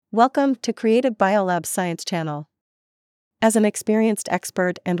Welcome to Creative Biolab's Science Channel. As an experienced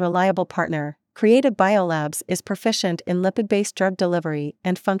expert and reliable partner, Creative Biolabs is proficient in lipid-based drug delivery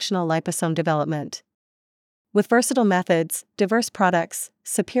and functional liposome development. With versatile methods, diverse products,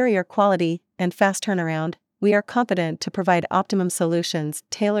 superior quality, and fast turnaround, we are confident to provide optimum solutions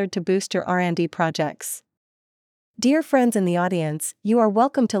tailored to boost your R&D projects. Dear friends in the audience, you are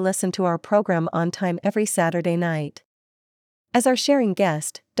welcome to listen to our program on time every Saturday night. As our sharing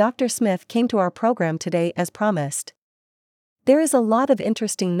guest, Dr. Smith came to our program today as promised. There is a lot of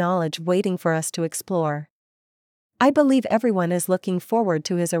interesting knowledge waiting for us to explore. I believe everyone is looking forward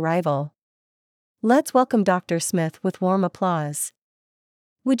to his arrival. Let's welcome Dr. Smith with warm applause.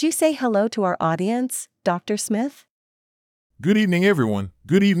 Would you say hello to our audience, Dr. Smith? Good evening, everyone.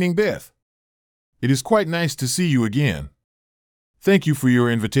 Good evening, Beth. It is quite nice to see you again. Thank you for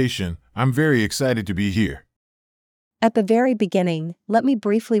your invitation. I'm very excited to be here. At the very beginning, let me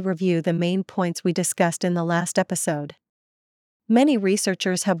briefly review the main points we discussed in the last episode. Many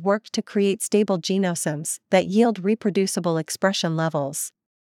researchers have worked to create stable genosomes that yield reproducible expression levels.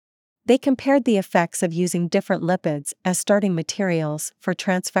 They compared the effects of using different lipids as starting materials for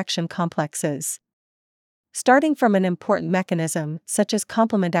transfection complexes. Starting from an important mechanism, such as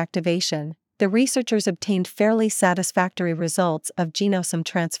complement activation, the researchers obtained fairly satisfactory results of genosome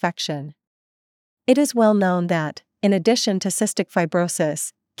transfection. It is well known that, in addition to cystic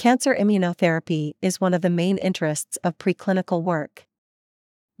fibrosis, cancer immunotherapy is one of the main interests of preclinical work.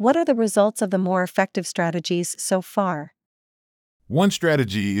 What are the results of the more effective strategies so far? One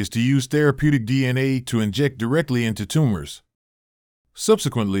strategy is to use therapeutic DNA to inject directly into tumors.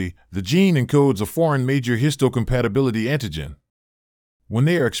 Subsequently, the gene encodes a foreign major histocompatibility antigen. When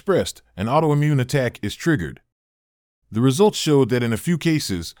they are expressed, an autoimmune attack is triggered. The results showed that in a few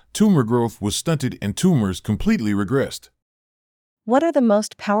cases, tumor growth was stunted and tumors completely regressed. What are the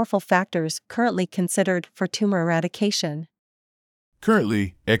most powerful factors currently considered for tumor eradication?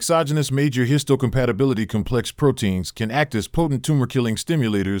 Currently, exogenous major histocompatibility complex proteins can act as potent tumor-killing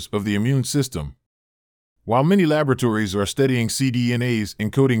stimulators of the immune system. While many laboratories are studying cDNAs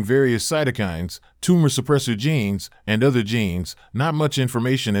encoding various cytokines, tumor suppressor genes, and other genes, not much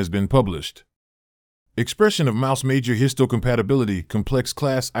information has been published. Expression of mouse major histocompatibility complex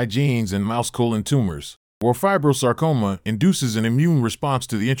class I genes in mouse colon tumors, or fibrosarcoma, induces an immune response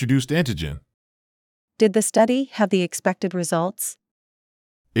to the introduced antigen. Did the study have the expected results?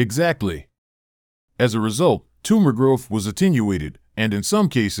 Exactly. As a result, tumor growth was attenuated, and in some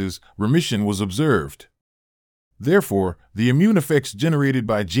cases, remission was observed. Therefore, the immune effects generated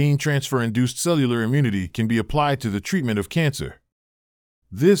by gene transfer-induced cellular immunity can be applied to the treatment of cancer.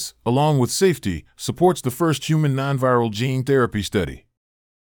 This, along with safety, supports the first human non-viral gene therapy study.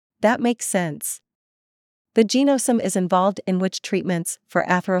 That makes sense. The genosome is involved in which treatments for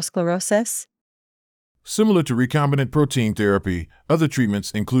atherosclerosis? Similar to recombinant protein therapy, other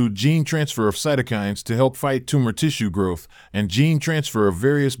treatments include gene transfer of cytokines to help fight tumor tissue growth and gene transfer of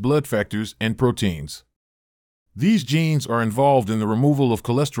various blood factors and proteins. These genes are involved in the removal of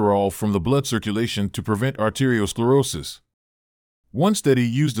cholesterol from the blood circulation to prevent arteriosclerosis. One study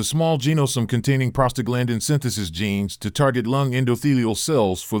used a small genosome containing prostaglandin synthesis genes to target lung endothelial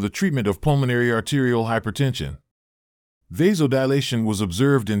cells for the treatment of pulmonary arterial hypertension. Vasodilation was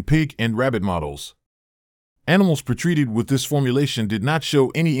observed in pig and rabbit models. Animals pretreated with this formulation did not show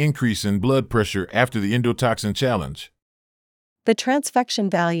any increase in blood pressure after the endotoxin challenge. The transfection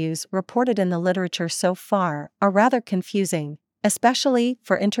values reported in the literature so far are rather confusing, especially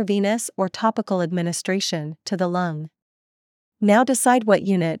for intravenous or topical administration to the lung. Now decide what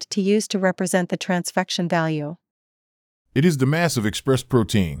unit to use to represent the transfection value. It is the mass of expressed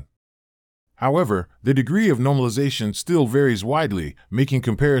protein. However, the degree of normalization still varies widely, making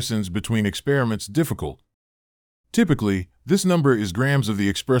comparisons between experiments difficult. Typically, this number is grams of the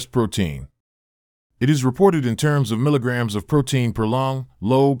expressed protein. It is reported in terms of milligrams of protein per lung,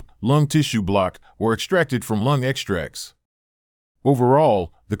 lobe, lung tissue block, or extracted from lung extracts.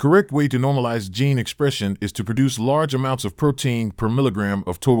 Overall, the correct way to normalize gene expression is to produce large amounts of protein per milligram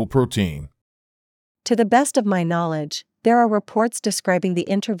of total protein. To the best of my knowledge, there are reports describing the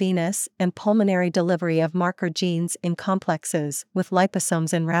intravenous and pulmonary delivery of marker genes in complexes with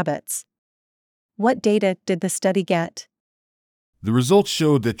liposomes in rabbits. What data did the study get? The results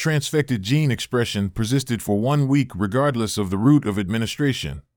showed that transfected gene expression persisted for 1 week regardless of the route of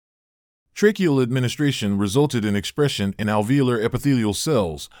administration. Tracheal administration resulted in expression in alveolar epithelial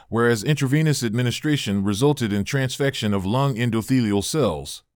cells, whereas intravenous administration resulted in transfection of lung endothelial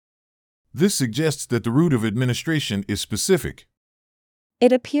cells. This suggests that the route of administration is specific.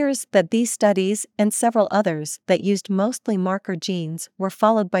 It appears that these studies and several others that used mostly marker genes were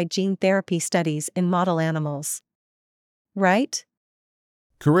followed by gene therapy studies in model animals. Right?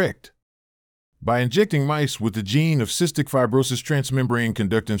 Correct. By injecting mice with the gene of cystic fibrosis transmembrane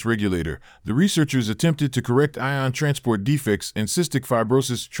conductance regulator, the researchers attempted to correct ion transport defects in cystic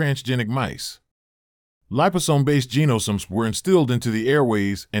fibrosis transgenic mice. Liposome-based genosomes were instilled into the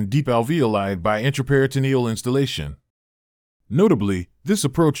airways and deep alveoli by intraperitoneal instillation. Notably, this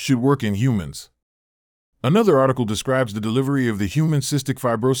approach should work in humans. Another article describes the delivery of the human cystic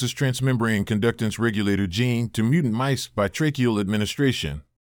fibrosis transmembrane conductance regulator gene to mutant mice by tracheal administration.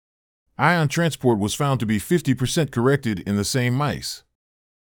 Ion transport was found to be 50% corrected in the same mice.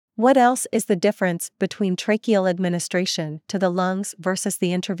 What else is the difference between tracheal administration to the lungs versus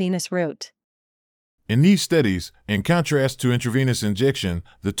the intravenous route? In these studies, in contrast to intravenous injection,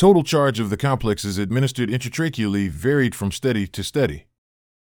 the total charge of the complexes administered intratracheally varied from study to study.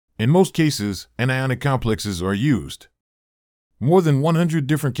 In most cases, anionic complexes are used. More than 100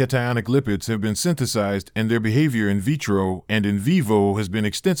 different cationic lipids have been synthesized, and their behavior in vitro and in vivo has been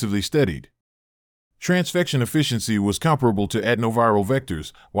extensively studied. Transfection efficiency was comparable to adenoviral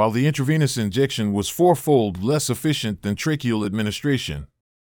vectors, while the intravenous injection was fourfold less efficient than tracheal administration.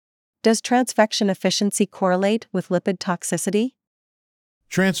 Does transfection efficiency correlate with lipid toxicity?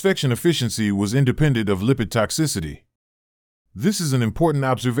 Transfection efficiency was independent of lipid toxicity. This is an important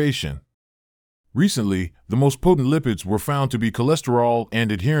observation. Recently, the most potent lipids were found to be cholesterol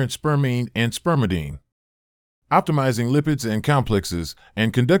and adherent spermine and spermidine. Optimizing lipids and complexes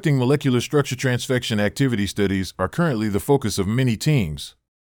and conducting molecular structure transfection activity studies are currently the focus of many teams.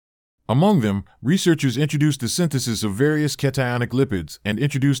 Among them, researchers introduced the synthesis of various cationic lipids and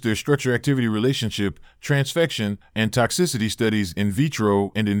introduced their structure-activity relationship, transfection, and toxicity studies in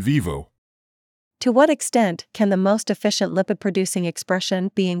vitro and in vivo. To what extent can the most efficient lipid-producing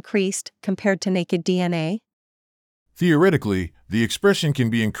expression be increased compared to naked DNA? Theoretically, the expression can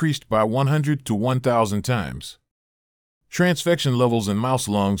be increased by 100 to 1,000 times. Transfection levels in mouse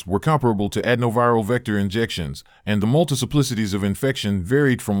lungs were comparable to adenoviral vector injections, and the multiplicities of infection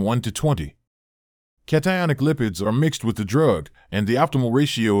varied from 1 to 20. Cationic lipids are mixed with the drug, and the optimal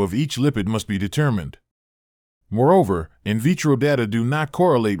ratio of each lipid must be determined. Moreover, in vitro data do not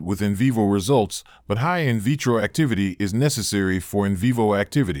correlate with in vivo results, but high in vitro activity is necessary for in vivo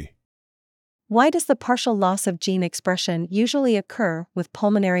activity. Why does the partial loss of gene expression usually occur with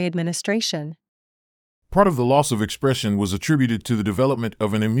pulmonary administration? Part of the loss of expression was attributed to the development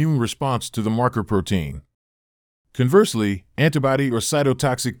of an immune response to the marker protein. Conversely, antibody or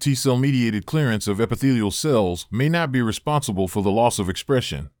cytotoxic T-cell-mediated clearance of epithelial cells may not be responsible for the loss of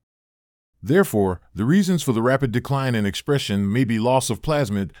expression. Therefore, the reasons for the rapid decline in expression may be loss of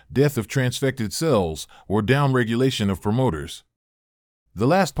plasmid, death of transfected cells, or downregulation of promoters. The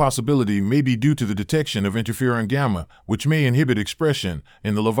last possibility may be due to the detection of interferon gamma, which may inhibit expression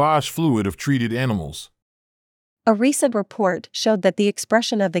in the lavage fluid of treated animals. A recent report showed that the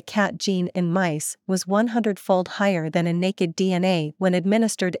expression of the CAT gene in mice was 100-fold higher than in naked DNA when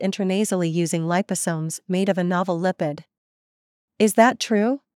administered intranasally using liposomes made of a novel lipid. Is that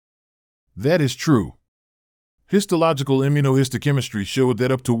true? That is true. Histological immunohistochemistry showed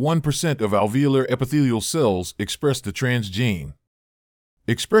that up to 1% of alveolar epithelial cells expressed the trans gene.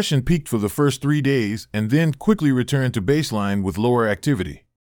 Expression peaked for the first 3 days and then quickly returned to baseline with lower activity.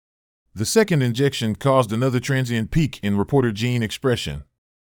 The second injection caused another transient peak in reported gene expression.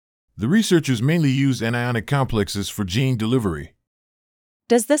 The researchers mainly used anionic complexes for gene delivery.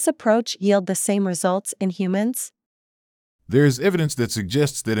 Does this approach yield the same results in humans? There is evidence that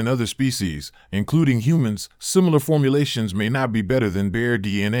suggests that in other species, including humans, similar formulations may not be better than bare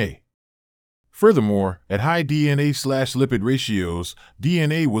DNA. Furthermore, at high DNA/lipid ratios,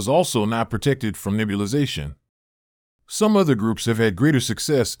 DNA was also not protected from nebulization. Some other groups have had greater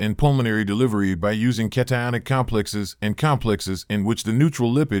success in pulmonary delivery by using cationic complexes and complexes in which the neutral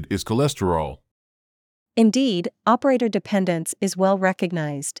lipid is cholesterol. Indeed, operator dependence is well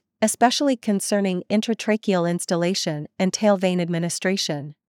recognized, especially concerning intratracheal instillation and tail vein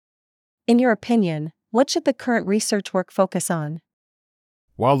administration. In your opinion, what should the current research work focus on?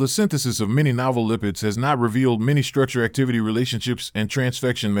 While the synthesis of many novel lipids has not revealed many structure-activity relationships and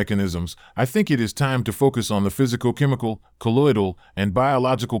transfection mechanisms, I think it is time to focus on the physicochemical, colloidal, and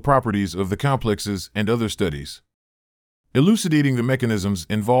biological properties of the complexes and other studies. Elucidating the mechanisms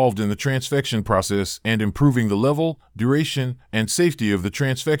involved in the transfection process and improving the level, duration, and safety of the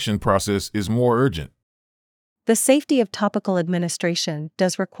transfection process is more urgent. The safety of topical administration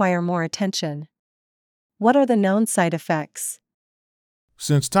does require more attention. What are the known side effects?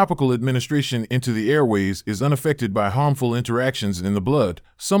 Since topical administration into the airways is unaffected by harmful interactions in the blood,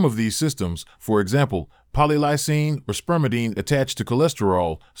 some of these systems, for example, polylysine or spermidine attached to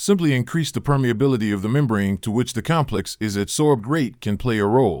cholesterol, simply increase the permeability of the membrane to which the complex is adsorbed rate can play a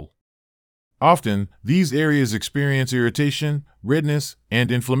role. Often, these areas experience irritation, redness,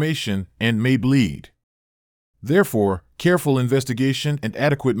 and inflammation, and may bleed. Therefore, careful investigation and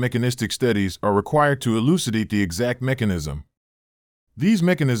adequate mechanistic studies are required to elucidate the exact mechanism. These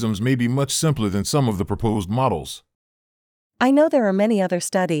mechanisms may be much simpler than some of the proposed models. I know there are many other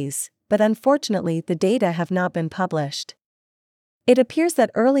studies, but unfortunately the data have not been published. It appears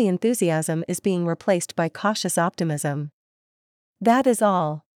that early enthusiasm is being replaced by cautious optimism. That is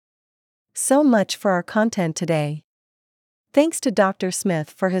all. So much for our content today. Thanks to Dr.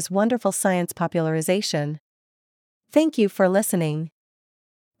 Smith for his wonderful science popularization. Thank you for listening.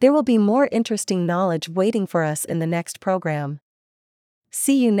 There will be more interesting knowledge waiting for us in the next program.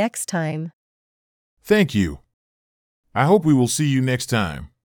 See you next time. Thank you. I hope we will see you next time.